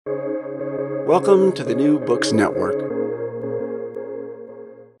Welcome to the New Books Network.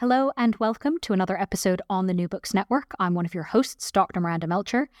 Hello and welcome to another episode on the New Books Network. I'm one of your hosts, Dr. Miranda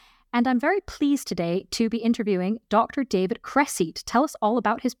Melcher, and I'm very pleased today to be interviewing Dr. David Cressy to tell us all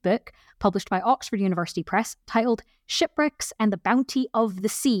about his book, published by Oxford University Press, titled Shipwrecks and the Bounty of the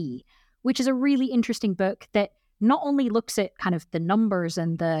Sea, which is a really interesting book that not only looks at kind of the numbers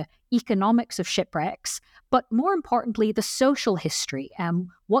and the economics of shipwrecks, but more importantly, the social history.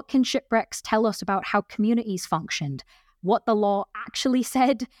 What can shipwrecks tell us about how communities functioned, what the law actually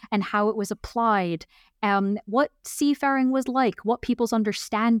said and how it was applied, what seafaring was like, what people's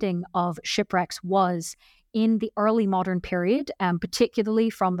understanding of shipwrecks was in the early modern period, particularly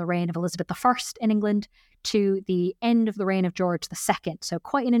from the reign of Elizabeth I in England to the end of the reign of George II. So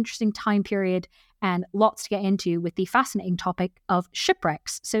quite an interesting time period and lots to get into with the fascinating topic of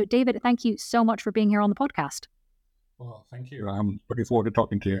shipwrecks. So David, thank you so much for being here on the podcast. Well, thank you. I'm looking forward to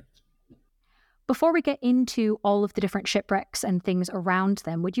talking to you. Before we get into all of the different shipwrecks and things around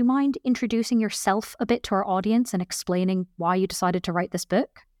them, would you mind introducing yourself a bit to our audience and explaining why you decided to write this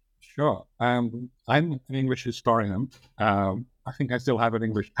book? Sure. I'm an English historian. I think I still have an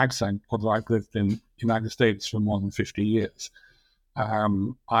English accent, although I've lived in the United States for more than 50 years.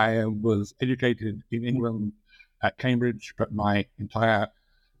 I was educated in England at Cambridge, but my entire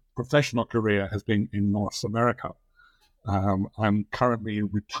professional career has been in North America. I'm currently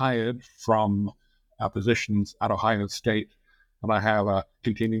retired from positions at Ohio State, and I have a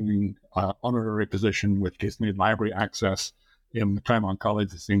continuing honorary position which gives me library access in the Claremont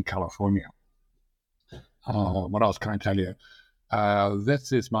colleges in California. What else can I tell you?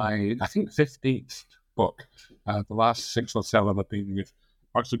 This is my, I think, 15th book. The last 6 or 7 have been with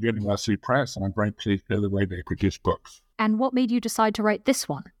Oxford University Press, and I'm very pleased with the way they produce books. And what made you decide to write this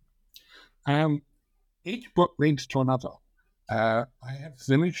one? Each book leads to another. I have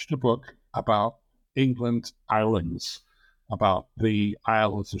finished a book about England's islands, about the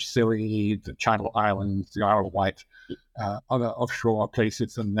Isles of Scilly, the Channel Islands, the Isle of Wight, other offshore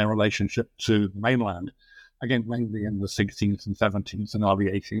places and their relationship to the mainland, again, mainly in the 16th and 17th and early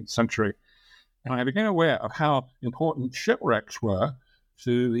 18th century. And I became aware of how important shipwrecks were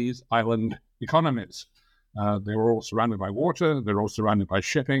to these island economies. They were all surrounded by water, they're all surrounded by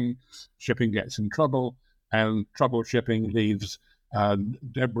shipping. Shipping gets in trouble, and trouble shipping leaves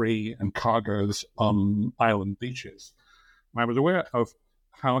debris and cargoes on island beaches. I was aware of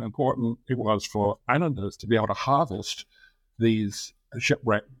how important it was for islanders to be able to harvest these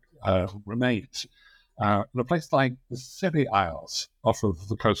shipwreck remains. In a place like the Scilly Isles off of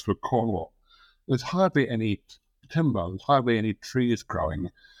the coast of Cornwall, there's hardly any timber, there's hardly any trees growing.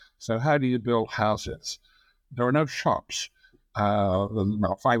 So how do you build houses? There are no shops. There's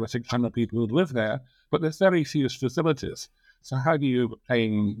about 500 or 600 people who live there, but there's very few facilities. So how do you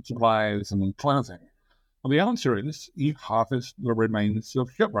obtain supplies and clothing? Well, the answer is you harvest the remains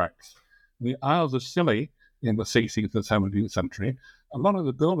of shipwrecks. In the Isles of Scilly in the 16th and 17th century, a lot of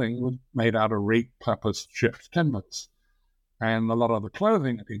the building was made out of repurposed ship's timbers. And a lot of the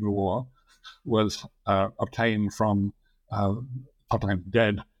clothing that people wore was obtained from sometimes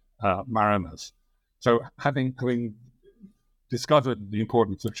dead mariners. So having discovered the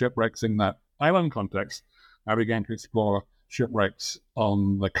importance of shipwrecks in that island context, I began to explore shipwrecks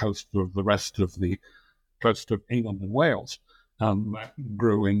on the coast of the rest of the coast of England and Wales, and that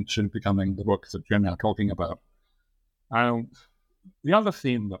grew into becoming the book that you're now talking about. The other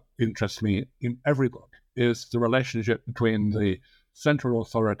theme that interests me in every book is the relationship between the central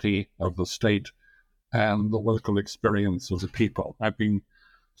authority of the state and the local experience of the people. I've been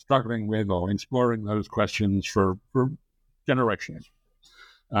struggling with or exploring those questions for generations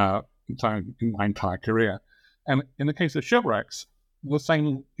in my entire career. And in the case of shipwrecks, the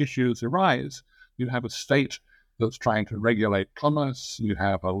same issues arise. You have a state that's trying to regulate commerce. You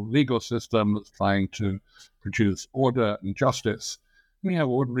have a legal system that's trying to produce order and justice. And you have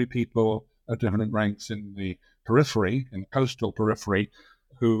ordinary people at different ranks in the periphery, in the coastal periphery,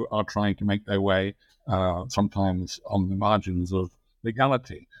 who are trying to make their way sometimes on the margins of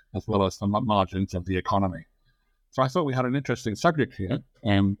legality, as well as the margins of the economy. So I thought we had an interesting subject here,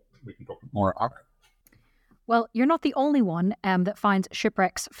 and we can talk more about it. Well, you're not the only one that finds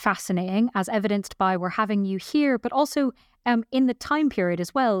shipwrecks fascinating, as evidenced by we're having you here, but also in the time period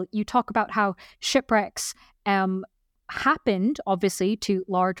as well. You talk about how shipwrecks happened, obviously, to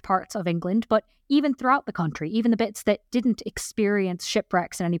large parts of England, but even throughout the country, even the bits that didn't experience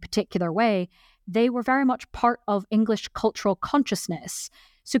shipwrecks in any particular way, they were very much part of English cultural consciousness.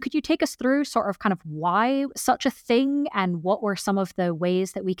 So could you take us through sort of kind of why such a thing and what were some of the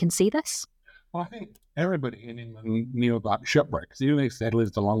ways that we can see this? Well, I think everybody in England knew about shipwrecks, even if they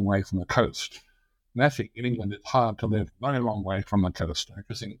lived a long way from the coast. And actually, in England, it's hard to live a very long way from the coast. I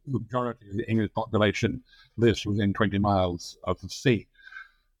think the majority of the English population lives within 20 miles of the sea.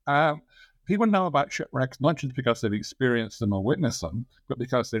 People know about shipwrecks not just because they've experienced them or witnessed them, but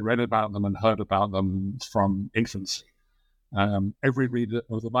because they read about them and heard about them from infancy. Every reader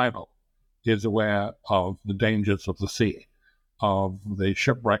of the Bible is aware of the dangers of the sea, of the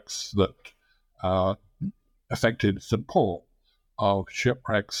shipwrecks that affected St. Paul, of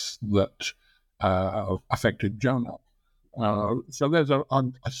shipwrecks that affected Jonah. So there's a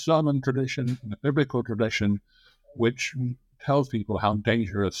sermon tradition, a biblical tradition, which tells people how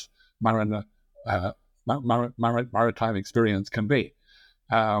dangerous maritime experience can be.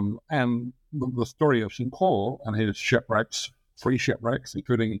 And the story of St. Paul and his shipwrecks, 3 shipwrecks,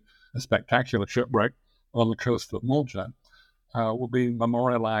 including a spectacular shipwreck on the coast of Malta, will be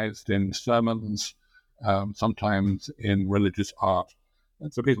memorialized in sermons, sometimes in religious art,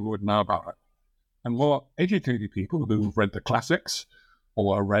 and so people would know about it. And more educated people who've read the classics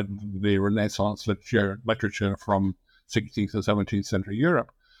or read the Renaissance literature from 16th or 17th century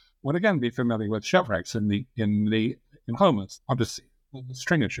Europe would again be familiar with shipwrecks in Homer's Odyssey, the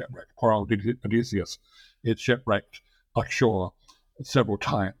string of shipwrecks. Poor old Odysseus is shipwrecked ashore several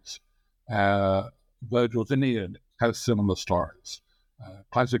times. Virgil's Aeneid has similar stories.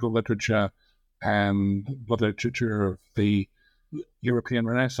 Classical literature and the literature of the European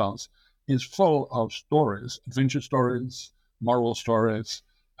Renaissance is full of stories, adventure stories, moral stories,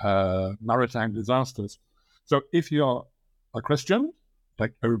 maritime disasters. So if you're a Christian,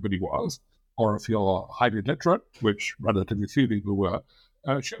 like everybody was, or if you're highly literate, which relatively few people were,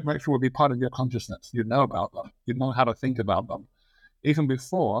 shipwrecks will be part of your consciousness. You know about them. You know how to think about them, even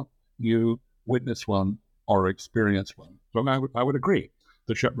before you witness one or experience one. So I would agree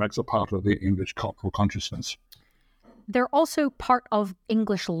the shipwrecks are part of the English cultural consciousness. They're also part of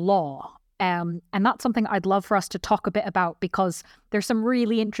English law. And that's something I'd love for us to talk a bit about, because there's some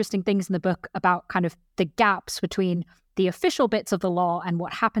really interesting things in the book about kind of the gaps between the official bits of the law and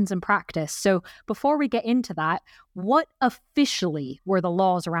what happens in practice. So before we get into that, what officially were the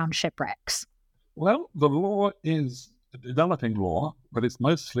laws around shipwrecks? Well, the law is a developing law, but it's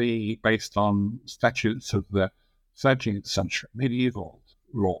mostly based on statutes of the 13th century, medieval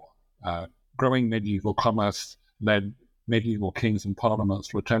law. Growing medieval commerce led medieval kings and parliaments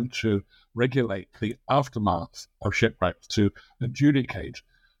to attempt to regulate the aftermath of shipwrecks, to adjudicate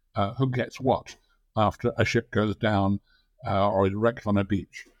who gets what after a ship goes down or is wrecked on a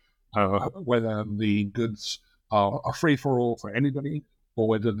beach, whether the goods are free for all for anybody, or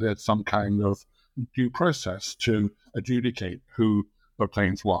whether there's some kind of due process to adjudicate who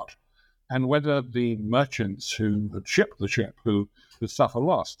obtains what, and whether the merchants who had shipped the ship, who suffer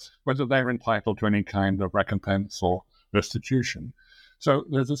loss, whether they're entitled to any kind of recompense or restitution. So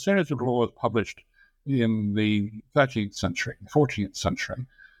there's a series of laws published in the 13th century, 14th century,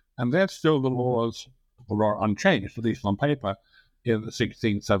 and they're still the laws that are unchanged, at least on paper, in the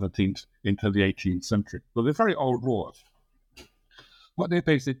 16th, 17th, into the 18th century. So they're very old laws. What they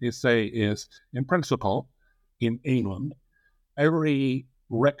basically say is, in principle, in England, every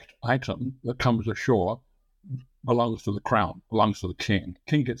wrecked item that comes ashore belongs to the crown, belongs to the king.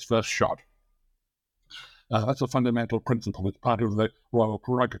 King gets first shot. That's a fundamental principle. It's part of the royal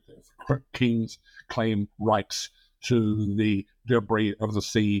prerogative. Kings claim rights to the debris of the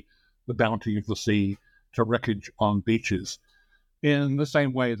sea, the bounty of the sea, to wreckage on beaches, in the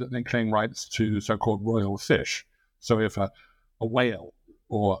same way that they claim rights to so-called royal fish. So if a whale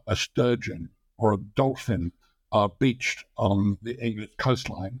or a sturgeon or a dolphin are beached on the English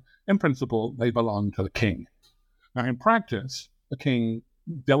coastline, in principle, they belong to the king. Now, in practice, the king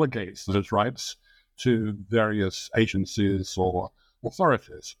delegates those rights to various agencies or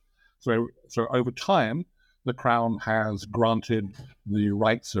authorities. So over time, the crown has granted the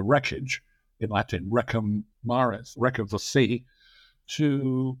rights of wreckage, in Latin, recum maris, wreck of the sea,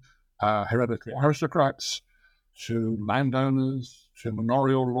 to hereditary aristocrats, to landowners, to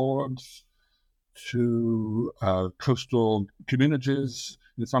manorial lords, to coastal communities,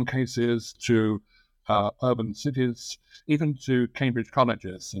 in some cases, to urban cities, even to Cambridge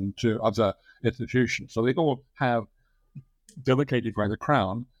colleges and to other institutions. So they all have, delegated by the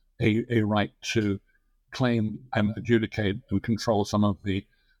Crown, a right to claim and adjudicate and control some of the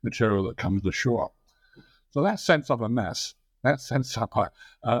material that comes ashore. So that sets up a mess. That sets up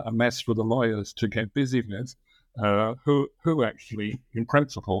a mess for the lawyers to get busy with, who actually, in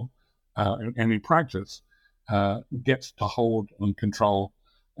principle and in practice, gets to hold and control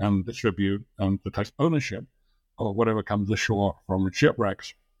and distribute and to take ownership of whatever comes ashore from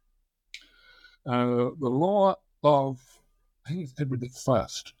shipwrecks. The law of, I think it's Edward I,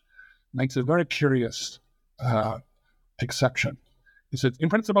 makes a very curious exception. It says, in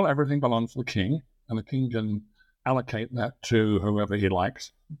principle, everything belongs to the king, and the king can allocate that to whoever he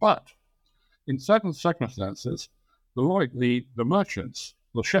likes. But in certain circumstances, the merchants,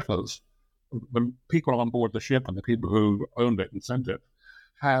 the shippers, the people on board the ship and the people who owned it and sent it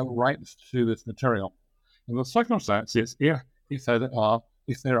have rights to this material. And the circumstance is if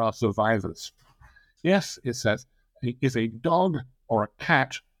there are survivors. Yes, it says, if a dog or a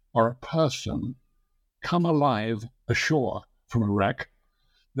cat or a person come alive ashore from a wreck,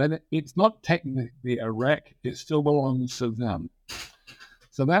 then it's not technically a wreck, it still belongs to them.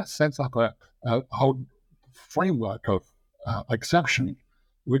 So that sets up a whole framework of exception,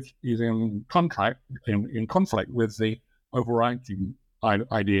 which is in conflict with the overriding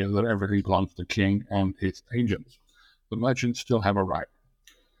idea that everything belongs to the king and his agents. The merchants still have a right.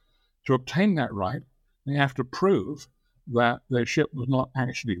 To obtain that right, they have to prove that their ship was not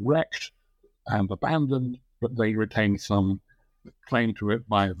actually wrecked and abandoned, but they retain some claim to it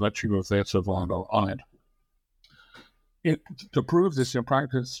by virtue of their survival on it. To prove this in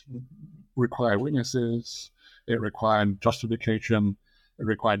practice required witnesses, it required justification, it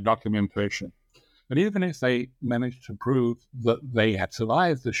required documentation. But even if they managed to prove that they had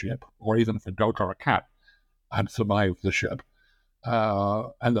survived the ship, or even if a dog or a cat had survived the ship,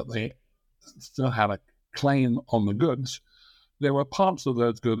 and that they still had a claim on the goods, there were parts of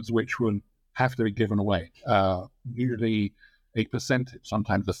those goods which would have to be given away, usually a percentage,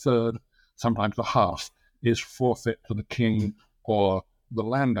 sometimes a third, sometimes a half, is forfeit to the king or the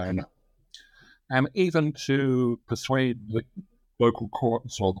landowner. And even to persuade the local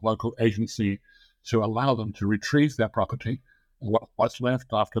courts or the local agency to allow them to retrieve their property, what's left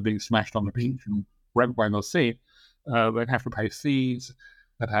after being smashed on the beach and wrecked by the sea, they'd have to pay fees,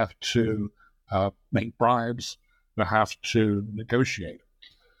 they'd have to make bribes, they have to negotiate.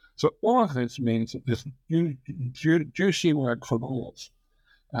 So all of this means that this juicy work for lawyers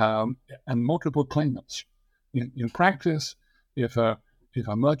and multiple claimants. In practice, if a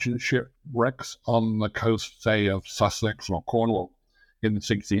merchant ship wrecks on the coast, say, of Sussex or Cornwall in the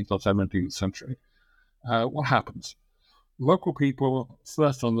 16th or 17th century, what happens? Local people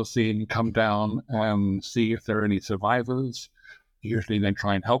first on the scene come down and see if there are any survivors. Usually they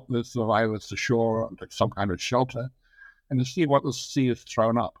try and help the survivors to shore, to some kind of shelter, and to see what the sea has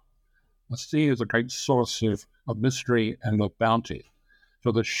thrown up. The sea is a great source of mystery and of bounty.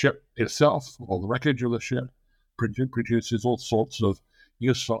 So the ship itself, or the wreckage of the ship, produces all sorts of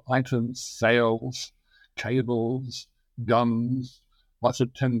useful items, sails, cables, guns, lots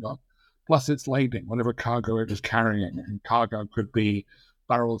of timber, plus its lading, whatever cargo it is carrying. And cargo could be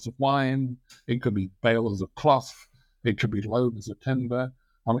barrels of wine, it could be bales of cloth, it could be loads of timber.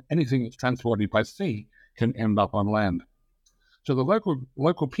 Anything that's transported by sea can end up on land. So the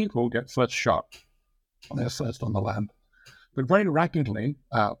local people get first shot. They're first on the land. But very rapidly,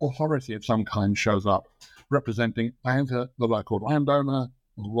 authority of some kind shows up, representing either the local landowner,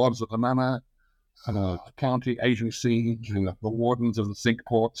 the lords of the manor, a county agency, the wardens of the Cinque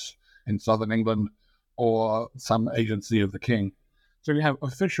Ports in southern England, or some agency of the king. So you have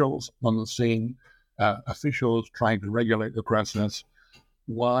officials on the scene, officials trying to regulate the process,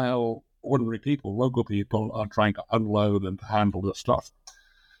 while ordinary people, local people, are trying to unload and handle the stuff.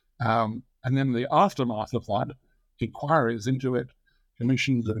 And then the aftermath of that, inquiries into it,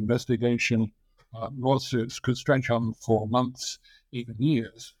 commissions of investigation, lawsuits could stretch on for months, even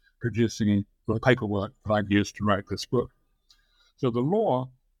years, producing the paperwork that I've used to write this book. So the law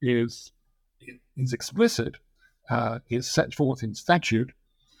is explicit, it's set forth in statute,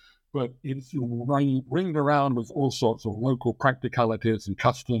 but it's ringed around with all sorts of local practicalities and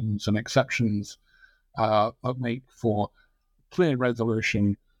customs and exceptions that make for clear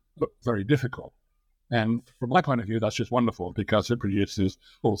resolution, but very difficult. And from my point of view, that's just wonderful because it produces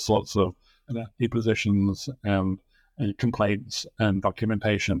all sorts of depositions and complaints and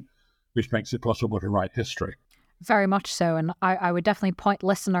documentation, which makes it possible to write history. Very much so. And I would definitely point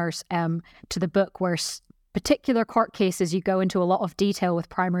listeners to the book where particular court cases, you go into a lot of detail with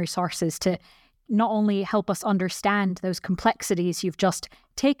primary sources to not only help us understand those complexities you've just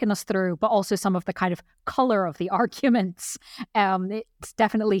taken us through, but also some of the kind of color of the arguments. It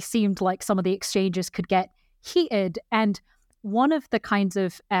definitely seemed like some of the exchanges could get heated. And one of the kinds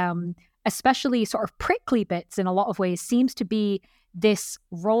of especially sort of prickly bits in a lot of ways seems to be this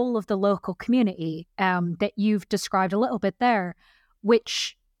role of the local community that you've described a little bit there,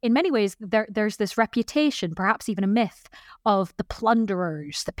 which in many ways, there's this reputation, perhaps even a myth, of the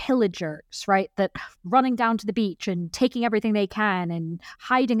plunderers, the pillagers, right? That running down to the beach and taking everything they can and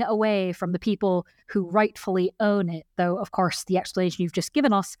hiding it away from the people who rightfully own it. Though, of course, the explanation you've just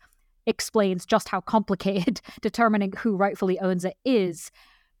given us explains just how complicated determining who rightfully owns it is.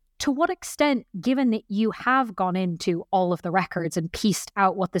 To what extent, given that you have gone into all of the records and pieced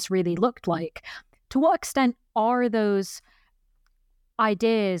out what this really looked like, to what extent are those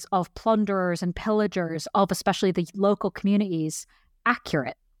ideas of plunderers and pillagers of especially the local communities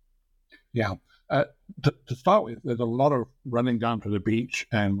accurate? Yeah. To start with, there's a lot of running down to the beach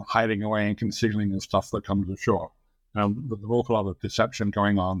and hiding away and concealing the stuff that comes ashore. There's an awful lot of deception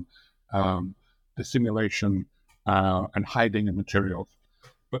going on, dissimulation, and hiding of materials.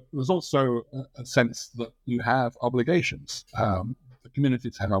 But there's also a sense that you have obligations. The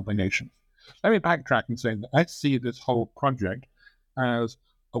communities have obligations. Let me backtrack and say that I see this whole project as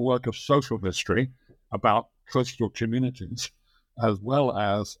a work of social history about coastal communities, as well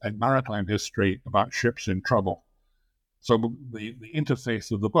as a maritime history about ships in trouble. So the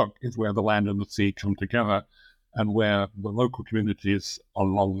interface of the book is where the land and the sea come together, and where the local communities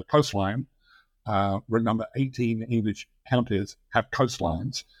along the coastline, remember 18 English counties have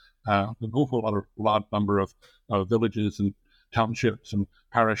coastlines, an awful large number of villages and townships and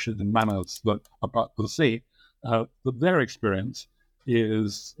parishes and manors that abut the sea, that their experience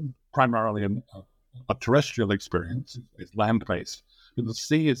is primarily a terrestrial experience. It's land-based. The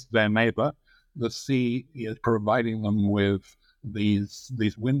sea is their neighbor. The sea is providing them with these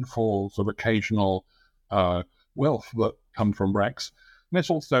windfalls of occasional wealth that come from wrecks. And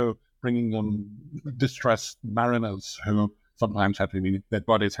it's also bringing them distressed mariners who sometimes their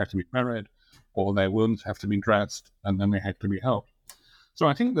bodies have to be buried, or their wounds have to be dressed, and then they have to be helped. So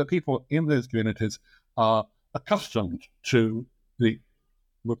I think that people in those communities are accustomed to the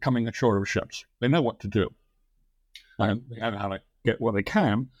coming ashore of ships. They know what to do. And they know how to get what they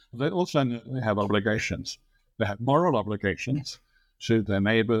can. They also know they have obligations. They have moral obligations to their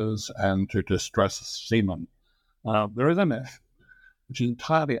neighbors and to distressed seamen. There is a myth, which is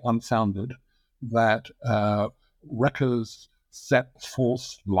entirely unfounded, that wreckers set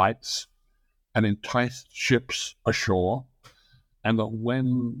false lights and enticed ships ashore, and that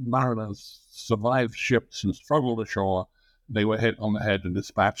when mariners survived ships and struggled ashore, they were hit on the head and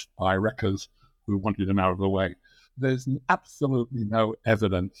dispatched by wreckers who wanted them out of the way. There's absolutely no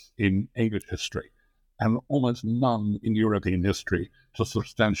evidence in English history, and almost none in European history, to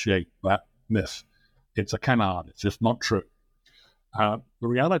substantiate that myth. It's a canard. It's just not true. The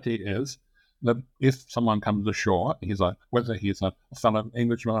reality is that if someone comes ashore, whether he's a fellow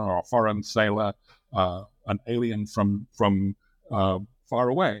Englishman or a foreign sailor, an alien from far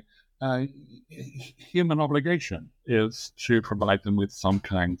away, human obligation is to provide them with some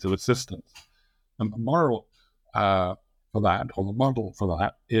kind of assistance. And the moral for that, or the model for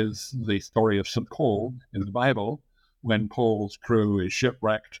that, is the story of St. Paul in the Bible, when Paul's crew is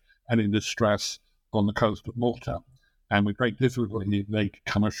shipwrecked and in distress on the coast of Malta. And with great difficulty, they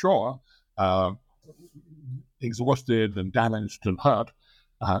come ashore, exhausted and damaged and hurt,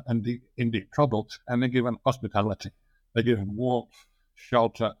 and in deep trouble, and they're given hospitality. They're given warmth,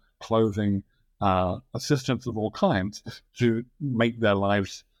 shelter, clothing, assistance of all kinds to make their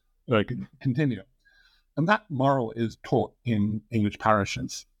lives continue. And that moral is taught in English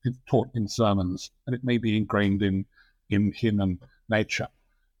parishes. It's taught in sermons, and it may be ingrained in human nature.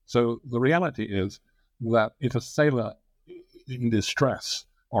 So the reality is that if a sailor in distress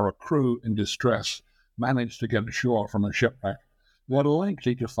or a crew in distress manage to get ashore from a shipwreck, they're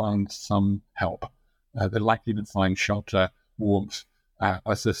likely to find some help. They're likely to find shelter, warmth,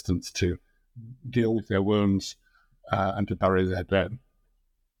 assistance to deal with their wounds and to bury their dead.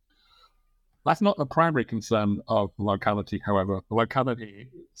 That's not the primary concern of the locality, however. The locality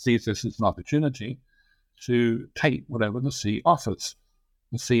sees this as an opportunity to take whatever the sea offers.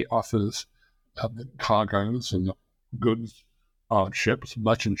 The sea offers the cargoes and the goods of ships,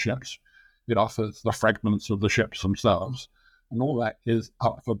 merchant ships. It offers the fragments of the ships themselves, and all that is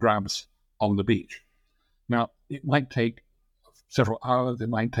up for grabs on the beach. Now, it might take several hours, it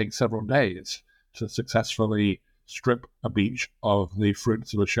might take several days to successfully strip a beach of the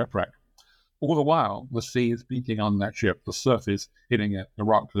fruits of a shipwreck. All the while, the sea is beating on that ship, the surf is hitting it, the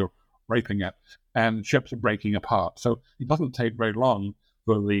rocks are raping it, and ships are breaking apart. So it doesn't take very long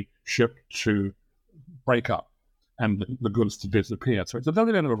for the ship to break up and the goods to disappear. So it's a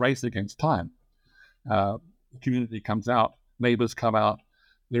little bit of a race against time. The community comes out, neighbors come out.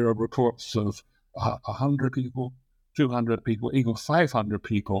 There are reports of 100 people, 200 people, even 500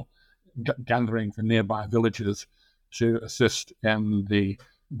 people gathering from nearby villages to assist in the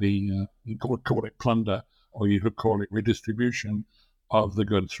you could call it plunder, or you could call it redistribution of the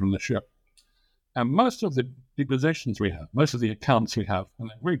goods from the ship. And most of the depositions we have, most of the accounts we have, and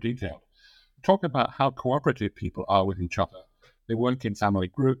they're very detailed, talk about how cooperative people are with each other. They work in family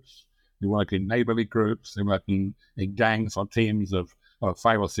groups, they work in neighborly groups, they work in gangs or teams of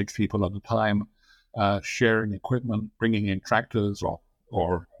 5 or 6 people at a time, sharing equipment, bringing in tractors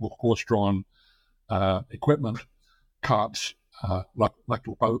or horse-drawn equipment, carts, like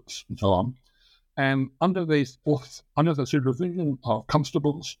boats, and so on. And under the supervision of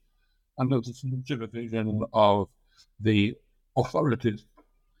constables, under the supervision of the authorities,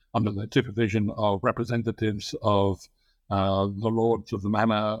 under the supervision of representatives of the lords of the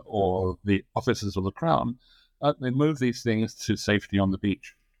manor or the officers of the crown, they move these things to safety on the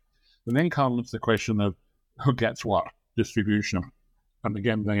beach. And then comes the question of who gets what, distribution. And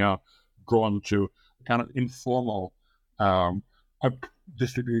again, they are drawn to kind of informal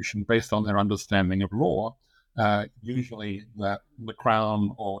distribution based on their understanding of law. Usually that the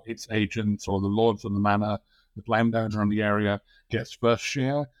crown or its agents or the lords of the manor, the landowner in the area, gets first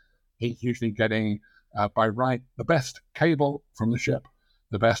share. He's usually getting, by right, the best cable from the ship,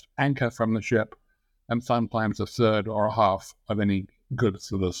 the best anchor from the ship, and sometimes a third or a half of any goods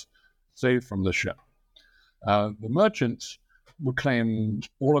that is saved from the ship. The merchants would claim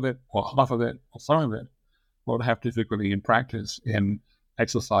all of it, or half of it, or some of it, would have difficulty in practice in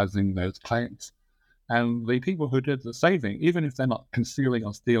exercising those claims. And the people who did the saving, even if they're not concealing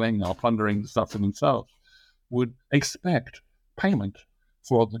or stealing or plundering the stuff for themselves, would expect payment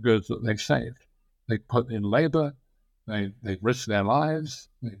for the goods that they've saved. They put in labor, they've risked their lives,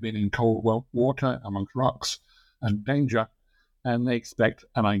 they've been in cold water amongst rocks and danger, and they expect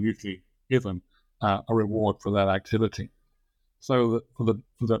and are usually given a reward for that activity. So for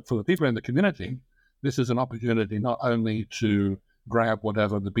the people in the community, this is an opportunity not only to grab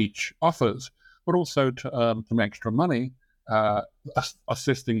whatever the beach offers, but also to earn some extra money,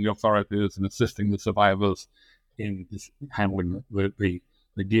 assisting the authorities and assisting the survivors in handling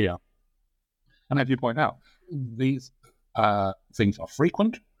the gear. And as you point out, these things are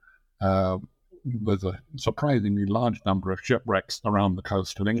frequent. There's a surprisingly large number of shipwrecks around the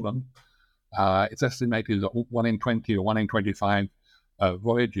coast of England. It's estimated that 1 in 20 or 1 in 25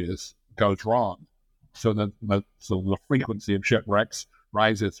 voyages goes wrong. So the frequency of shipwrecks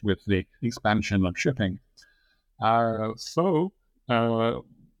rises with the expansion of shipping. So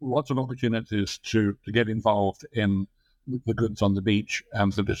lots of opportunities to get involved in the goods on the beach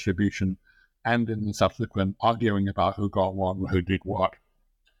and the distribution, and in the subsequent arguing about who got what and who did what.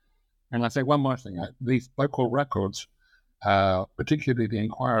 And I say one more thing. These local records, particularly the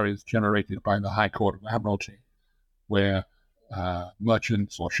inquiries generated by the High Court of Admiralty, where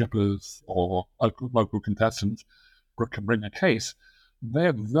merchants or shippers or local contestants can bring a case,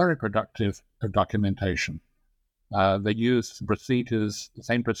 they're very productive of documentation. They use the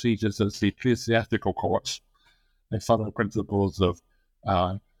same procedures as the ecclesiastical courts. They follow principles of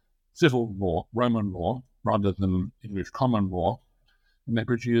civil law, Roman law, rather than English common law. And they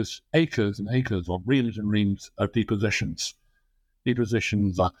produce acres and acres or reams and reams of depositions.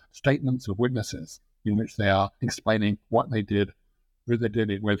 Depositions are statements of witnesses in which they are explaining what they did, who they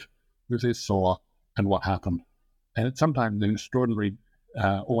did it with, who they saw, and what happened. And it's sometimes in extraordinary,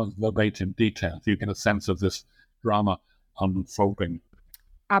 almost verbatim detail. So you get a sense of this drama unfolding.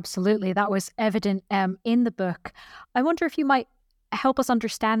 Absolutely. That was evident in the book. I wonder if you might help us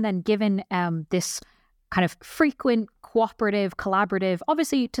understand then, given this kind of frequent, cooperative, collaborative,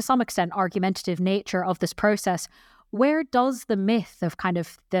 obviously to some extent argumentative nature of this process, where does the myth of kind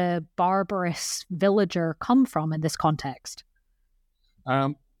of the barbarous villager come from in this context?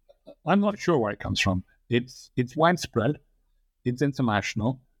 I'm not sure where it comes from. It's widespread. It's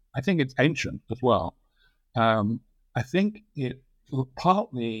international. I think it's ancient as well. I think it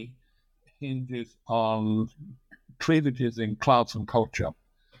partly hinges on cleavages in class and culture.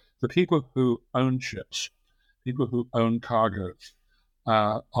 The people who own ships, people who own cargoes,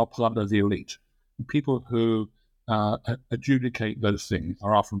 are part of the elite. People who adjudicate those things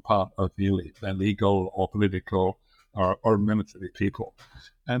are often part of the elite. They're legal or political or military people.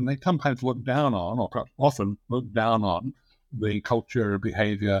 And they sometimes look down on, or perhaps often look down on, the culture and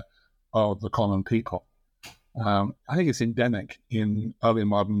behavior of the common people. I think it's endemic in early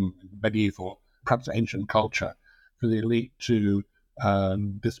modern, medieval, perhaps ancient culture for the elite to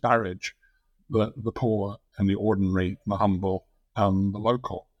disparage the poor and the ordinary, the humble, and the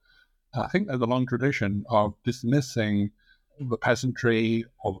local. I think there's a long tradition of dismissing the peasantry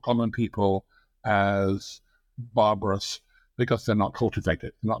or the common people as barbarous because they're not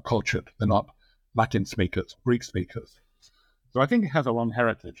cultivated, they're not cultured, they're not Latin speakers, Greek speakers. So I think it has a long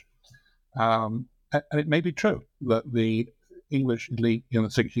heritage. And it may be true that the English elite in the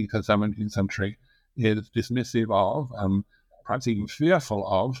 16th and 17th century is dismissive of, perhaps even fearful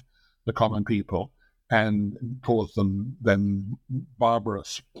of, the common people and calls them then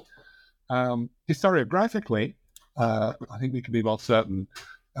barbarous. Historiographically, I think we can be well certain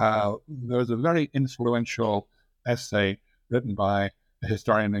there was a very influential essay written by a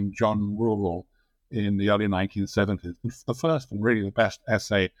historian named John Rule in the early 1970s. The first and really the best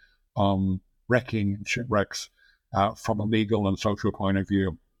essay on wrecking and shipwrecks from a legal and social point of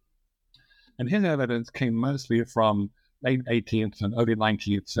view. And his evidence came mostly from late 18th and early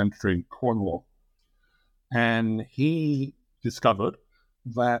 19th century Cornwall. And he discovered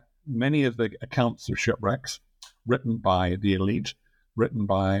that many of the accounts of shipwrecks written by the elite, written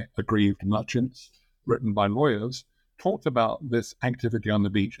by aggrieved merchants, written by lawyers, talked about this activity on the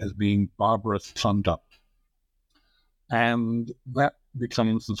beach as being barbarous plunder. And that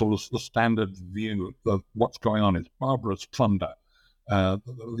becomes the sort of the standard view of what's going on is barbarous plunder.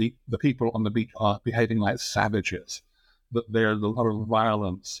 The people on the beach are behaving like savages, that there's a lot of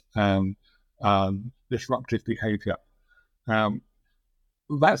violence and disruptive behavior.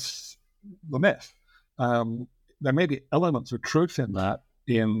 That's the myth. There may be elements of truth in that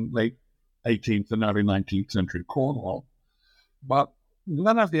in late 18th and early 19th century Cornwall, but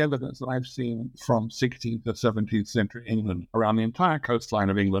none of the evidence that I've seen from 16th or 17th century England around the entire coastline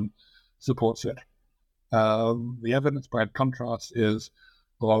of England supports it. The evidence, by contrast, is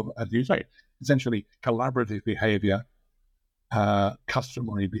of, as you say, essentially collaborative behavior,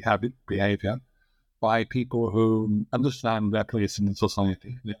 customary behavior by people who understand their place in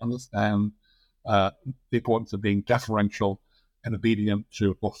society. They understand the importance of being deferential and obedient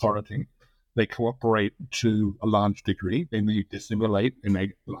to authority. They cooperate to a large degree. They may dissimulate, they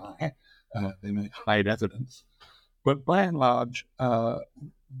may lie, they may hide evidence. But by and large,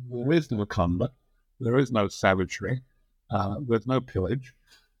 there is no conduct, there is no savagery, there's no pillage.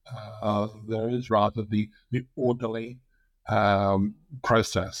 There is rather the orderly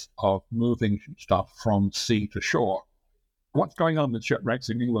process of moving stuff from sea to shore. What's going on with shipwrecks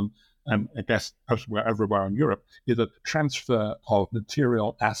in England, and I guess everywhere in Europe, is a transfer of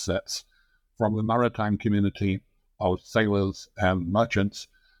material assets from the maritime community of sailors and merchants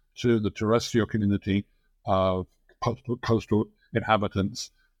to the terrestrial community of coastal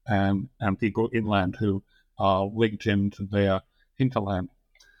inhabitants and people inland who are linked into their hinterland.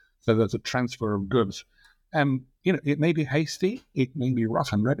 So there's a transfer of goods. And, it may be hasty, it may be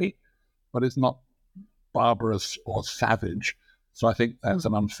rough and ready, but it's not barbarous or savage. So I think that's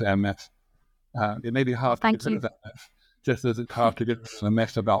an unfair myth. It may be hard to get rid of that myth, just as it's hard to get rid of the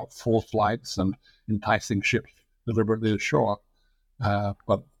myth about false flights and enticing ships deliberately ashore.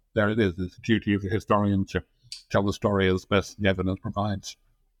 But there it is. It's the duty of the historian to tell the story as best the evidence provides.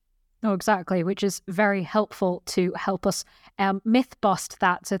 Oh, exactly, which is very helpful to help us myth bust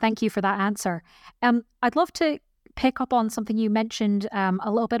that. So thank you for that answer. I'd love to pick up on something you mentioned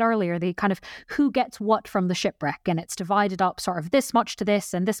a little bit earlier, the kind of who gets what from the shipwreck, and it's divided up sort of this much to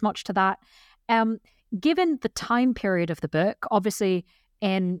this and this much to that. Given the time period of the book, obviously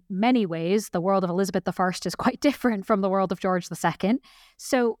in many ways, the world of Elizabeth I is quite different from the world of George II.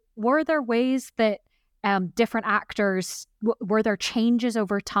 So were there ways that different actors, were there changes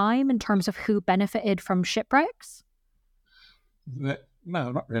over time in terms of who benefited from shipwrecks? No,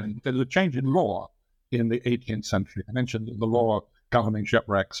 not really. There's a change in law in the 18th century. I mentioned that the law governing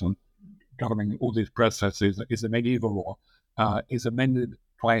shipwrecks and governing all these processes is a medieval law, is amended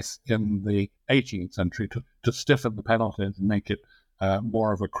twice in the 18th century to stiffen the penalties and make it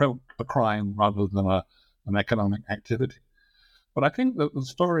more of a crime rather than an economic activity. But I think that the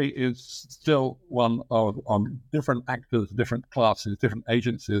story is still one of different actors, different classes, different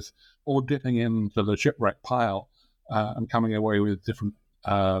agencies, all dipping into the shipwreck pile and coming away with different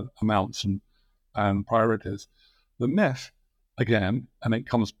amounts and priorities. The myth, again, and it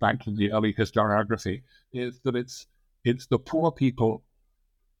comes back to the early historiography, is that it's the poor people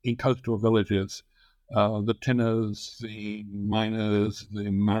in coastal villages, the tinners, the miners, the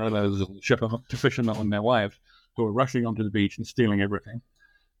mariners, the fishermen and their wives, who are rushing onto the beach and stealing everything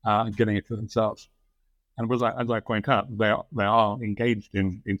and getting it for themselves. And as I point out, they are engaged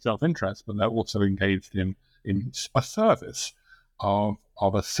in self-interest, but they're also engaged in a service of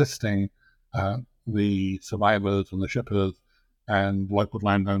assisting the survivors and the shippers and local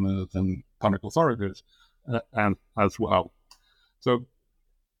landowners and public authorities and as well. So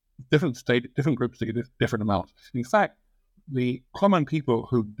different groups get different amounts. In fact, the common people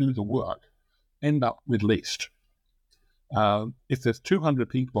who do the work end up with least. If there's 200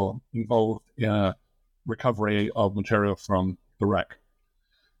 people involved in a recovery of material from the wreck.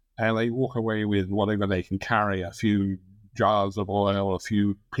 And they walk away with whatever they can carry, a few jars of oil, a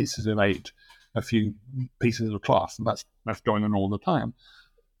few pieces of eight, a few pieces of cloth, and that's going on all the time.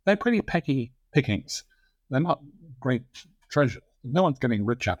 They're pretty petty pickings. They're not great treasure. No one's getting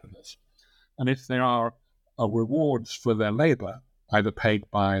rich out of this. And if there are rewards for their labor, either paid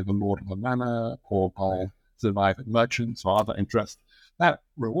by the lord of the manor or by surviving merchants or other interests, that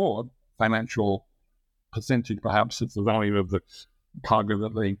reward, financial percentage perhaps of the value of the cargo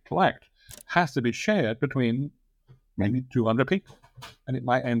that they collect, has to be shared between maybe 200 people. And it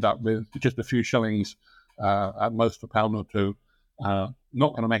might end up with just a few shillings, at most a pound or two, not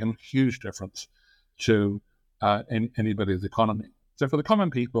going to make a huge difference to anybody's economy. So for the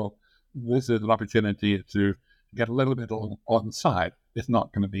common people, this is an opportunity to get a little bit on the side. It's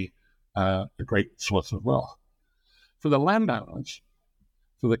not going to be a great source of wealth. For the landowners,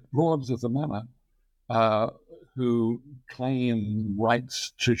 for the lords of the manor, who claim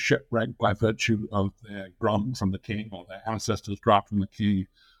rights to shipwreck by virtue of their grant from the king or their ancestors' draft from the king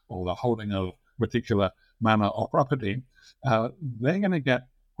or the holding of particular manor or property, they're going to get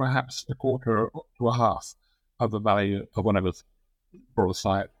perhaps a quarter to a half of the value of whatever's brought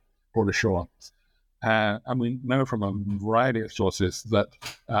ashore. And we know from a variety of sources that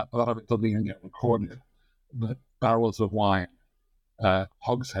a lot of it doesn't even get recorded, that barrels of wine,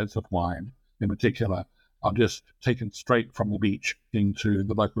 hogsheads of wine in particular, are just taken straight from the beach into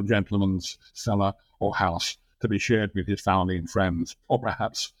the local gentleman's cellar or house to be shared with his family and friends, or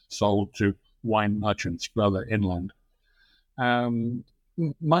perhaps sold to wine merchants further inland.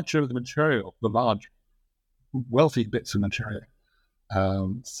 Much of the material, the large, wealthy bits of material,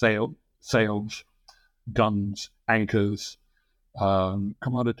 sails, guns, anchors,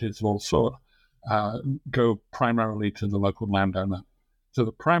 commodities of all sorts, go primarily to the local landowner.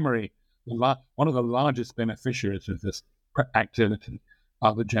 So one of the largest beneficiaries of this activity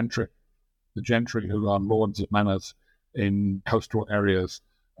are the gentry. The gentry, who are lords of manors in coastal areas,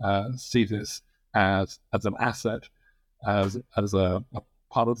 see this as an asset, as a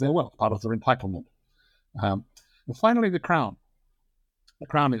part of their wealth, part of their entitlement. And finally, the crown. The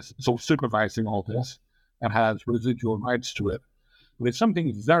crown is sort of supervising all this and has residual rights to it. But if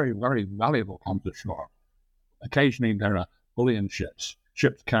something very, very valuable comes ashore, occasionally there are bullion ships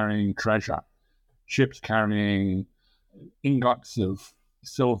carrying treasure, ships carrying ingots of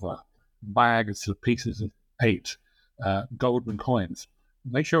silver, bags of pieces of eight, golden coins.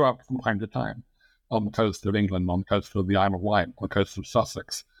 They show up from time to time on the coast of England, on the coast of the Isle of Wight, on the coast of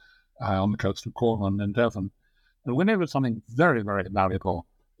Sussex, on the coast of Cornwall and Devon. And whenever something very, very valuable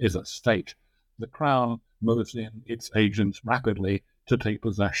is at stake, the Crown moves in its agents rapidly to take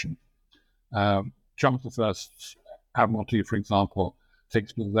possession. Charles I's Admiralty, for example,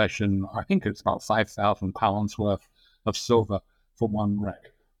 takes possession, I think it's about £5,000 worth of silver for one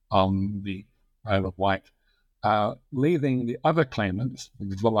wreck on the Isle of Wight, leaving the other claimants,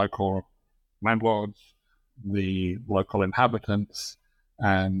 the local landlords, the local inhabitants,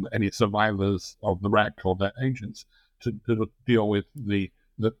 and any survivors of the wreck or their agents to deal with the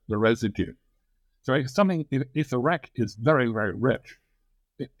residue. So if the wreck is very, very rich,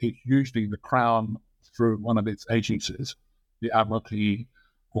 it's usually the Crown, through one of its agencies, the Admiralty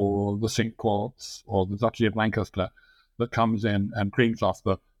or the Cinque Ports or the Duchy of Lancaster, that comes in and creams off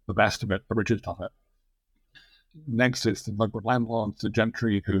the best of it, the richest of it. Next is the local landlords, the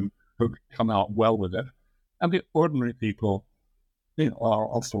gentry who come out well with it. And the ordinary people, are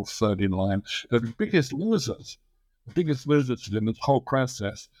also third in line. The biggest losers in this whole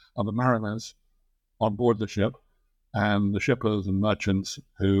process are the mariners on board the ship and the shippers and merchants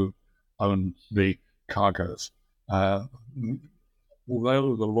who own the cargoes. Although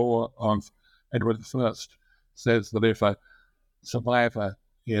the law of Edward I says that if a survivor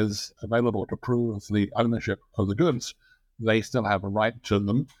is available to prove the ownership of the goods, they still have a right to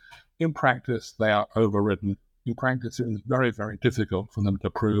them. In practice, they are overridden. In practice, it is very, very difficult for them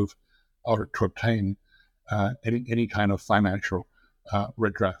to prove or to obtain any kind of financial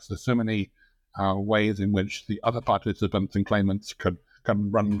redress. There's so many ways in which the other participants and claimants can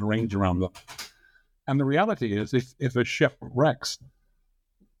run the range around them. And the reality is, if a ship wrecks,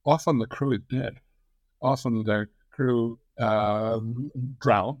 often the crew is dead. Often the crew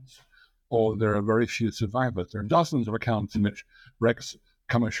drowns, or there are very few survivors. There are dozens of accounts in which wrecks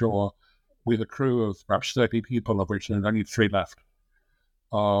come ashore with a crew of perhaps 30 people, of which there are only 3 left,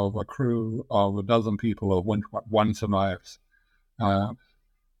 of a crew of a dozen people, of which one survives.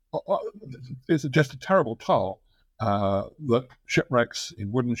 It's just a terrible toll that shipwrecks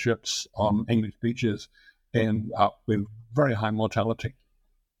in wooden ships on English beaches end up with very high mortality.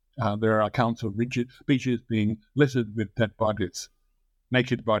 There are accounts of beaches being littered with dead bodies,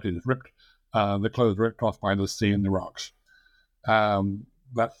 naked bodies, ripped, the clothes ripped off by the sea and the rocks.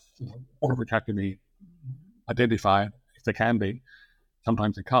 That's all of which have to be identified, if they can be.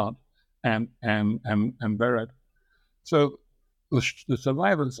 Sometimes they can't, and buried. So the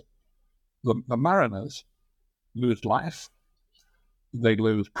survivors, the mariners, lose life. They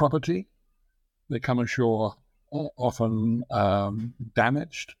lose property. They come ashore often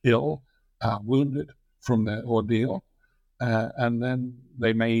damaged, ill, wounded from their ordeal, and then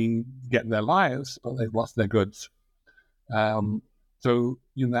they may get their lives, but they've lost their goods. So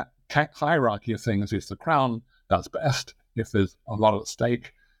in that hierarchy of things, it's the crown does best. If there's a lot at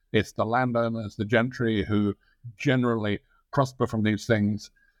stake, it's the landowners, the gentry who generally prosper from these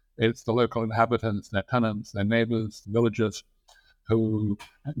things. It's the local inhabitants, their tenants, their neighbors, villagers who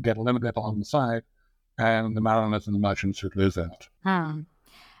get a little bit on the side, and the mariners and the merchants who lose out.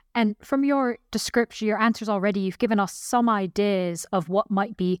 And from your description, your answers already, you've given us some ideas of what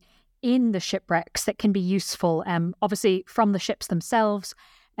might be in the shipwrecks that can be useful. Obviously, from the ships themselves,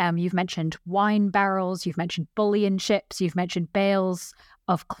 you've mentioned wine barrels, you've mentioned bullion ships, you've mentioned bales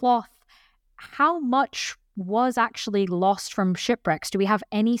of cloth. How much was actually lost from shipwrecks? Do we have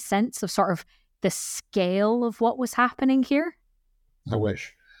any sense of sort of the scale of what was happening here? I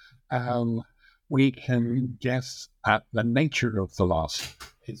wish. We can guess at the nature of the loss.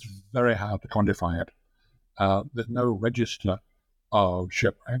 It's very hard to quantify it. There's no register of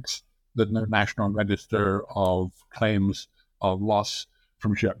shipwrecks. There's no national register of claims of loss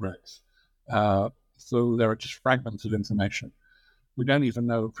from shipwrecks. So there are just fragments of information. We don't even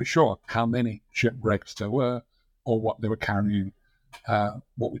know for sure how many shipwrecks there were or what they were carrying.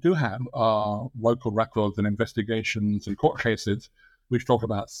 What we do have are local records and investigations and court cases which talk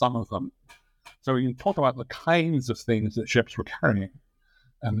about some of them. So we can talk about the kinds of things that ships were carrying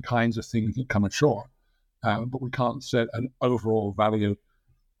and the kinds of things that come ashore, but we can't set an overall value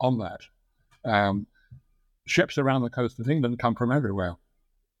on that. Ships around the coast of England come from everywhere.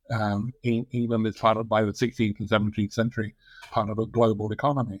 England is part of, by the 16th and 17th century, part of a global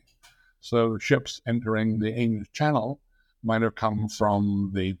economy. So ships entering the English Channel might have come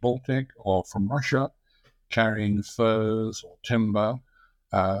from the Baltic or from Russia, carrying furs or timber,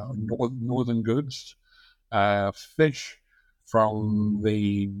 northern goods, fish from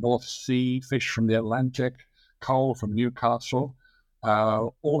the North Sea, fish from the Atlantic, coal from Newcastle.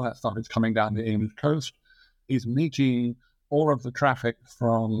 All that stuff is coming down the English coast, is meeting all of the traffic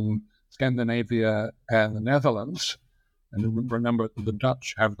from Scandinavia and the Netherlands. And remember, the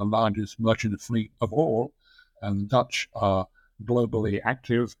Dutch have the largest merchant fleet of all, and the Dutch are globally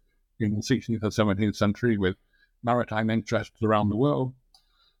active in the 16th and 17th century with maritime interests around the world.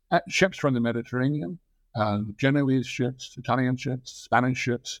 Ships from the Mediterranean, Genoese ships, Italian ships, Spanish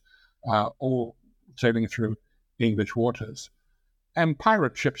ships, all sailing through English waters. And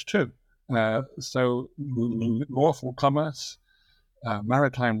pirate ships too. So lawful commerce,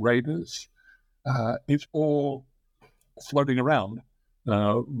 maritime raiders, it's all floating around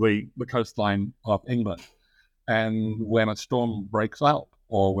the coastline of England. And when a storm breaks out,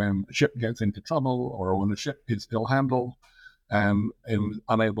 or when a ship gets into trouble, or when a ship is ill-handled and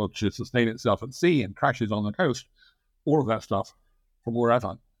unable to sustain itself at sea and crashes on the coast, all of that stuff from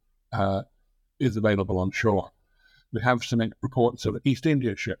wherever is available on shore. We have some reports of East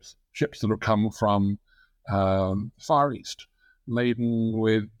India ships that have come from Far East, laden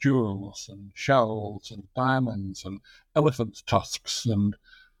with jewels and shells and diamonds and elephant tusks and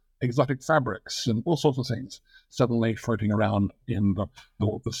exotic fabrics and all sorts of things, suddenly floating around in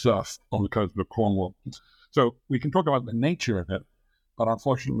the surf on the coast of Cornwall. So we can talk about the nature of it, but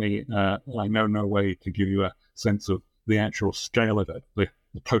unfortunately, I know no way to give you a sense of the actual scale of it, the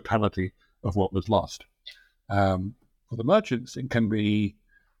totality of what was lost. For the merchants, it can be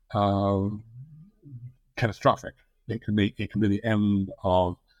catastrophic. It can be the end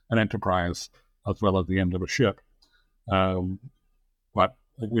of an enterprise as well as the end of a ship. But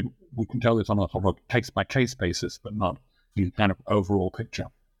we can tell this on a sort of case-by-case basis, but not the kind of overall picture.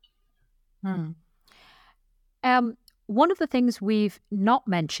 One of the things we've not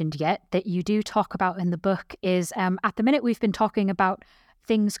mentioned yet that you do talk about in the book is, at the minute we've been talking about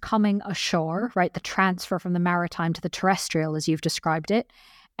things coming ashore, right? The transfer from the maritime to the terrestrial, as you've described it.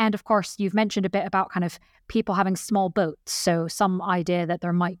 And of course, you've mentioned a bit about kind of people having small boats. So some idea that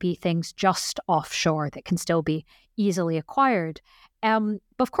there might be things just offshore that can still be easily acquired. But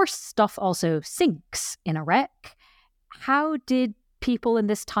of course, stuff also sinks in a wreck. How did people in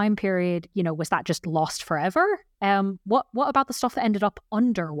this time period, was that just lost forever? What about the stuff that ended up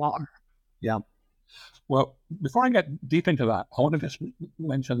underwater? Yeah. Well, before I get deep into that, I want to just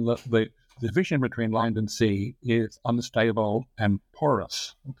mention that the division between land and sea is unstable and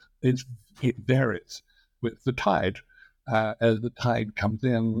porous. It varies with the tide. As the tide comes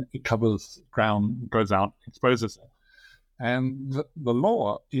in, it covers ground, goes out, exposes it. And the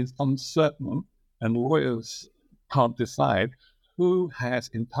law is uncertain, and lawyers can't decide who has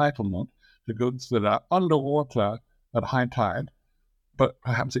entitlement to goods that are underwater at high tide, but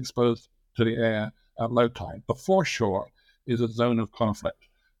perhaps exposed to the air at low tide. The foreshore is a zone of conflict.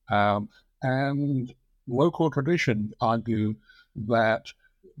 And local traditions argue that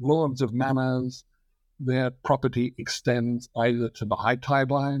lords of manors, their property extends either to the high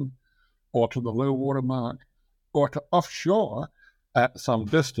tide line or to the low water mark or to offshore at some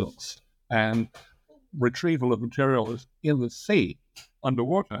distance. And retrieval of materials in the sea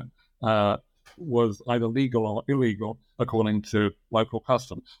underwater was either legal or illegal according to local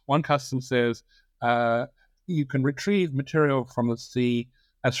custom. One custom says you can retrieve material from the sea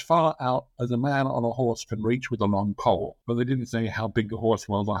as far out as a man on a horse can reach with a long pole. But they didn't say how big the horse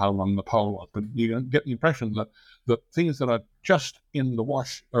was or how long the pole was. But you get the impression that things that are just in the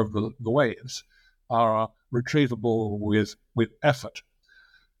wash of the waves are retrievable with effort.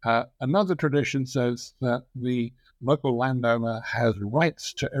 Another tradition says that the local landowner has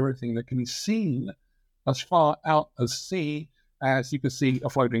rights to everything that can be seen as far out at sea as you could see a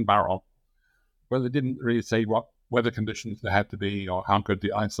floating barrel. But they didn't really say what weather conditions there had to be or how good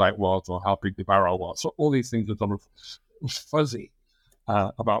the eyesight was or how big the barrel was. So all these things are sort of fuzzy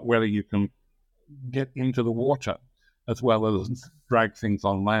about whether you can get into the water as well as drag things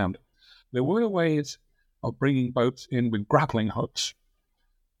on land. There were ways of bringing boats in with grappling hooks.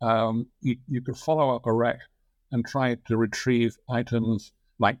 You could follow up a wreck and try to retrieve items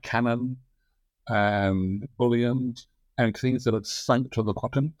like cannon and bullion and things that had sunk to the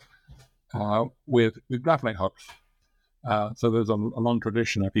bottom with grappling hooks. So there's a long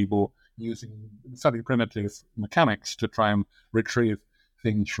tradition of people using fairly primitive mechanics to try and retrieve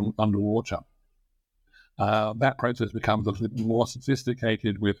things from underwater. That process becomes a little more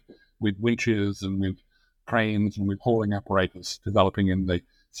sophisticated with winches and with cranes and with hauling apparatus developing in the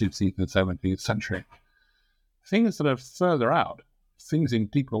 16th and 17th century. Things that are further out, things in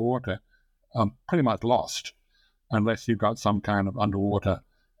deeper water, are pretty much lost unless you've got some kind of underwater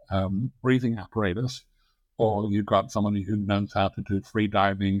breathing apparatus, or you've got somebody who knows how to do free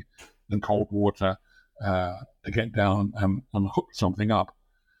diving in cold water to get down and hook something up.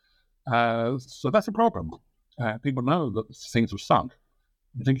 So that's a problem. People know that things have sunk,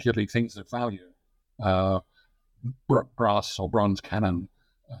 particularly things of value. Brass or bronze cannon,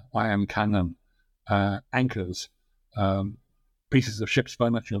 iron cannon, anchors, pieces of ship's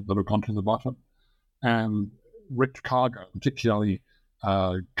furniture that have gone to the bottom, and rich cargo, particularly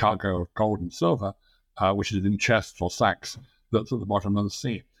cargo of gold and silver, which is in chests or sacks that's at the bottom of the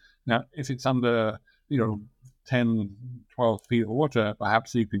sea. Now, if it's under, 10, 12 feet of water,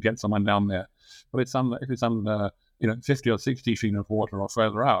 perhaps you could get someone down there. But if it's under 50 or 60 feet of water or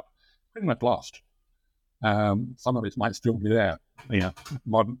further out, pretty much lost. Some of it might still be there.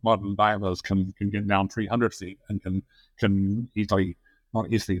 Modern divers can get down 300 feet and can easily,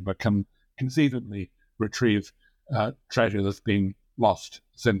 not easily, but can conceivably retrieve treasure that's been lost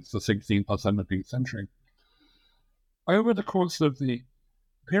since the 16th or 17th century. Over the course of the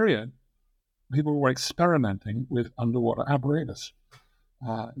period, people were experimenting with underwater apparatus.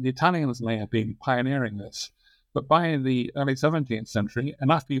 The Italians may have been pioneering this, but by the early 17th century,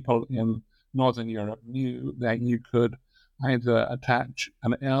 enough people in Northern Europe knew that you could either attach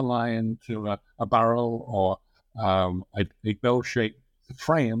an airline to a barrel or a bell-shaped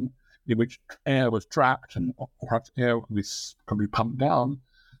frame in which air was trapped and perhaps air could be pumped down,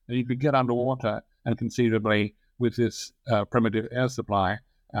 and you could get underwater and conceivably, with this primitive air supply,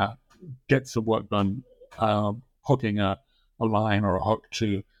 get some work done hooking a line or a hook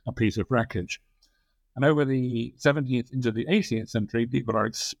to a piece of wreckage. And over the 17th into the 18th century, people are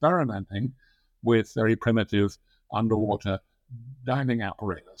experimenting with very primitive underwater diving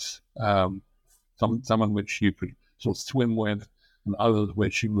apparatus, some in which you could sort of swim with, and others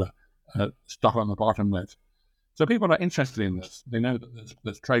which you were stuck on the bottom with. So people are interested in this. They know that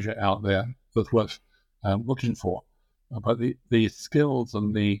there's treasure out there that's worth looking for. But the skills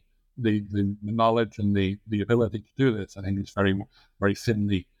and the knowledge and the ability to do this, I think, is very, very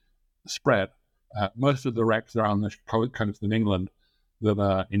thinly spread. Most of the wrecks around the coast of England that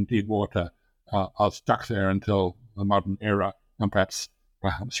are in deep water are stuck there until the modern era, and perhaps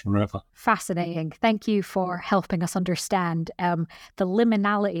forever. Fascinating. Thank you for helping us understand the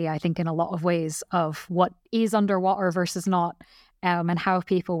liminality, I think, in a lot of ways of what is underwater versus not. and how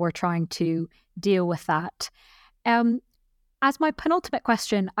people were trying to deal with that. As my penultimate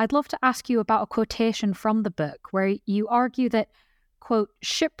question, I'd love to ask you about a quotation from the book where you argue that, quote,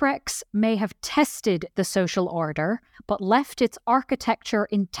 shipwrecks may have tested the social order, but left its architecture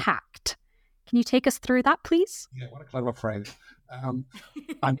intact. Can you take us through that, please? Yeah, what a clever phrase. I'm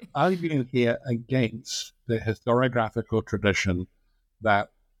arguing here against the historiographical tradition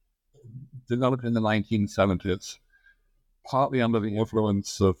that developed in the 1970s, partly under the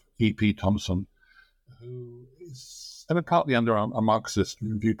influence of E.P. Thompson, who is, and partly under a Marxist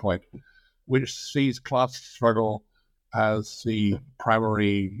viewpoint, which sees class struggle as the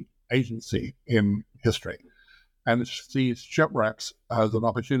primary agency in history, and sees shipwrecks as an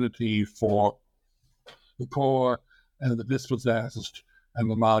opportunity for the poor and the dispossessed and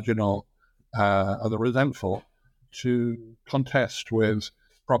the marginal and the resentful to contest with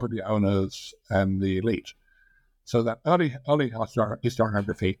property owners and the elite. So that early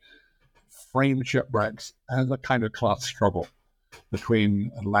historiography framed shipwrecks as a kind of class struggle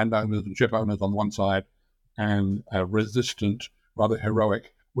between landowners and ship owners on one side and resistant, rather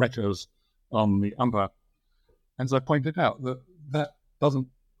heroic wreckers on the other. And as I pointed out, that doesn't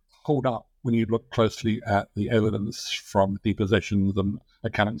hold up when you look closely at the evidence from depositions and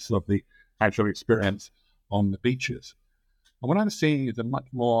accounts of the actual experience on the beaches. And what I'm seeing is a much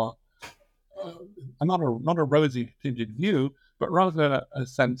more, not a rosy tinted view, but rather a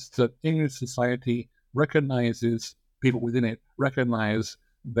sense that English society recognizes, people within it recognize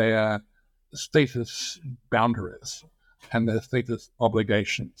their status boundaries and their status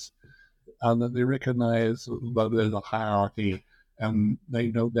obligations, and that they recognize that there's a hierarchy and they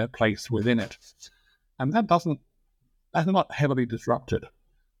know their place within it. And that's not heavily disrupted.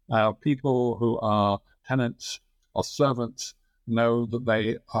 People who are tenants or servants know that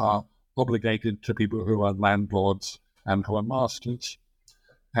they are obligated to people who are landlords and who are masters.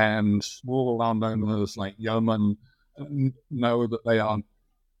 And small landowners like yeomen know that they are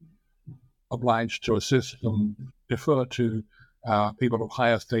obliged to assist and defer to people of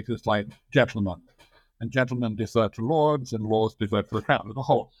higher status like gentlemen. And gentlemen defer to lords, and lords defer to the crown. There's a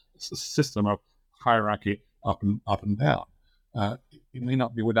whole system of hierarchy up and down. It may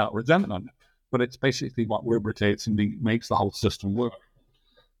not be without resentment, but it's basically what lubricates and makes the whole system work.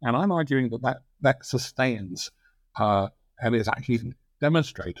 And I'm arguing that sustains and is actually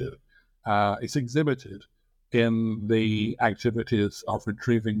demonstrated, it's exhibited in the activities of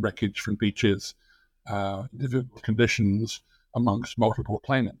retrieving wreckage from beaches, difficult conditions amongst multiple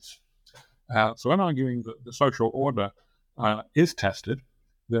claimants. So I'm arguing that the social order is tested.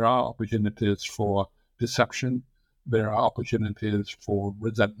 There are opportunities for deception. There are opportunities for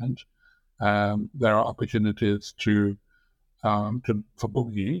resentment. There are opportunities for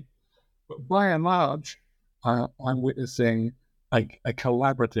bullying. But by and large, I'm witnessing a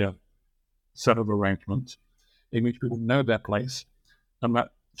collaborative set of arrangements in which people know their place, and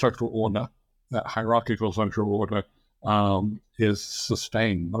that social order, that hierarchical social order, is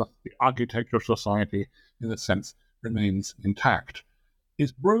sustained. The architecture of society, in a sense, remains intact.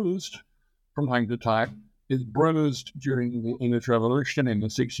 It's bruised from time to time. It's bruised during the English Revolution in the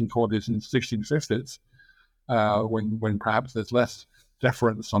 1640s and 1650s, when perhaps there's less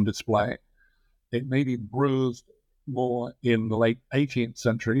deference on display. It may be bruised more in the late 18th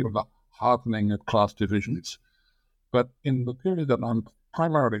century with the hardening of class divisions. But in the period that I'm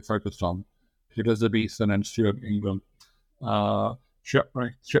primarily focused on, Elizabethan and Stuart England,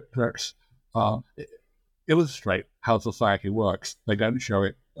 shipwrecks illustrate how society works. They don't show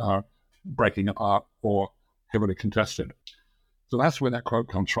it breaking apart or heavily contested. So that's where that quote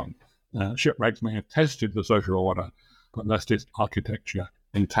comes from. Shipwrecks may have tested the social order, but left its architecture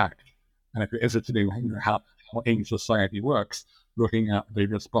intact. And if you're interested in how English society works, looking at the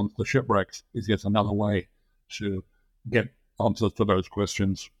response to shipwrecks is yet another way to get answers to those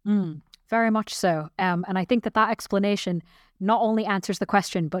questions. Very much so. And I think that explanation not only answers the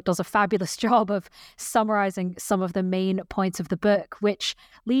question, but does a fabulous job of summarizing some of the main points of the book, which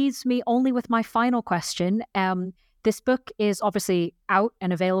leaves me only with my final question. This book is obviously out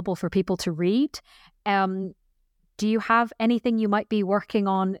and available for people to read. Do you have anything you might be working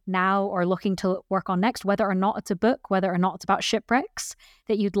on now or looking to work on next, whether or not it's a book, whether or not it's about shipwrecks,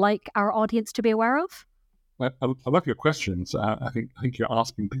 that you'd like our audience to be aware of? Well, I love your questions. I think you're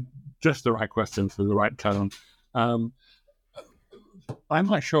asking just the right questions for the right tone. I'm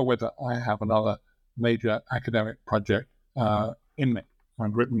not sure whether I have another major academic project in me.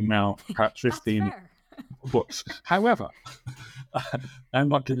 I've written now perhaps 15 books. However, I'm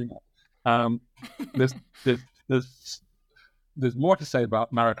not giving up. There's more to say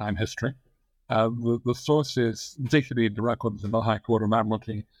about maritime history. The sources, particularly the records in the High Court of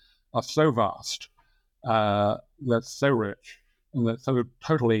Admiralty, are so vast, they're so rich, and they're so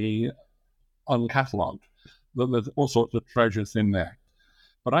totally uncatalogued that there's all sorts of treasures in there.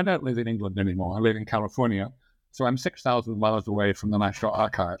 But I don't live in England anymore. I live in California, so I'm 6,000 miles away from the National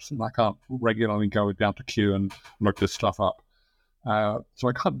Archives, and I can't regularly go down to Kew and look this stuff up. So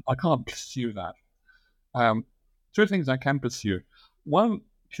I can't pursue that. Two things I can pursue. One,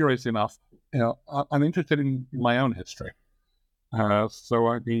 curious enough, I'm interested in my own history. So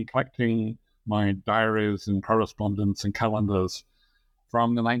I've been collecting my diaries and correspondence and calendars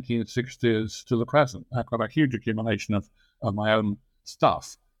from the 1960s to the present. I've got a huge accumulation of my own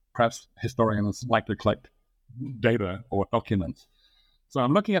stuff. Perhaps historians like to collect data or documents. So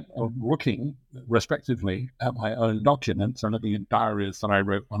I'm looking respectively at my own documents. I'm looking at diaries that I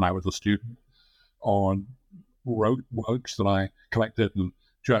wrote when I was a student, or works that I collected and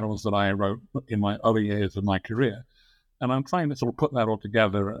journals that I wrote in my early years of my career. And I'm trying to sort of put that all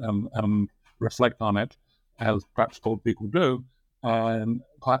together and reflect on it, as perhaps old people do, and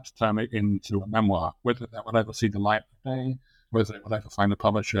perhaps turn it into a memoir. Whether that would ever see the light of day, whether it would ever find a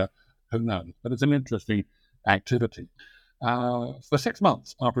publisher, who knows? But it's an interesting activity. For 6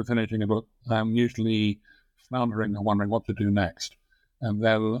 months after finishing a book, I'm usually floundering and wondering what to do next. And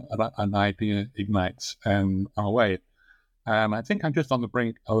then an idea ignites and I'm away. And I think I'm just on the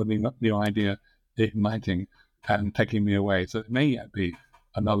brink of a new idea igniting and taking me away. So it may yet be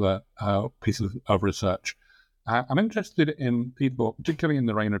another piece of research. I'm interested in people, particularly in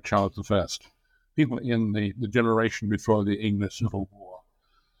the reign of Charles I, people in the generation before the English Civil War,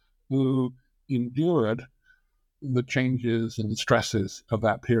 who endured the changes and stresses of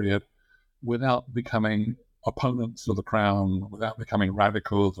that period without becoming opponents of the crown, without becoming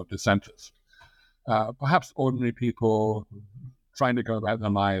radicals or dissenters. Perhaps ordinary people trying to go about their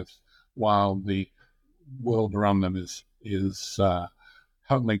lives while the world around them is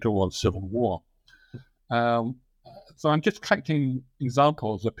hurtling towards civil war. So I'm just collecting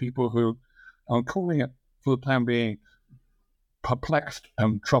examples of people who, I'm calling it for the time being, perplexed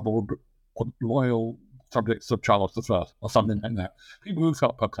and troubled or loyal subjects of Charles I, or something like that. People who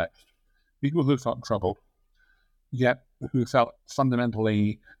felt perplexed, people who felt troubled, yet who felt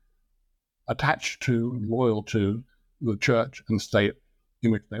fundamentally attached to and loyal to the church and state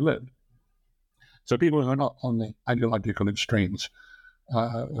in which they lived. So people who are not on the ideological extremes,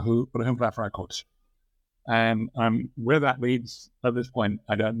 who have records. And where that leads at this point,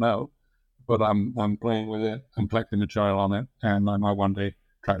 I don't know, but I'm playing with it, I'm collecting material on it, and I might one day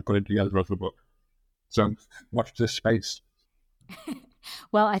try to put it together as a book. So watch this space.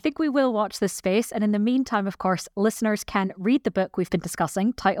 Well, I think we will watch this space. And in the meantime, of course, listeners can read the book we've been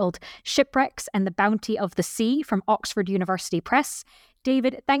discussing, titled Shipwrecks and the Bounty of the Sea from Oxford University Press.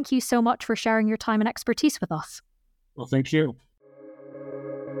 David, thank you so much for sharing your time and expertise with us. Well, thank you.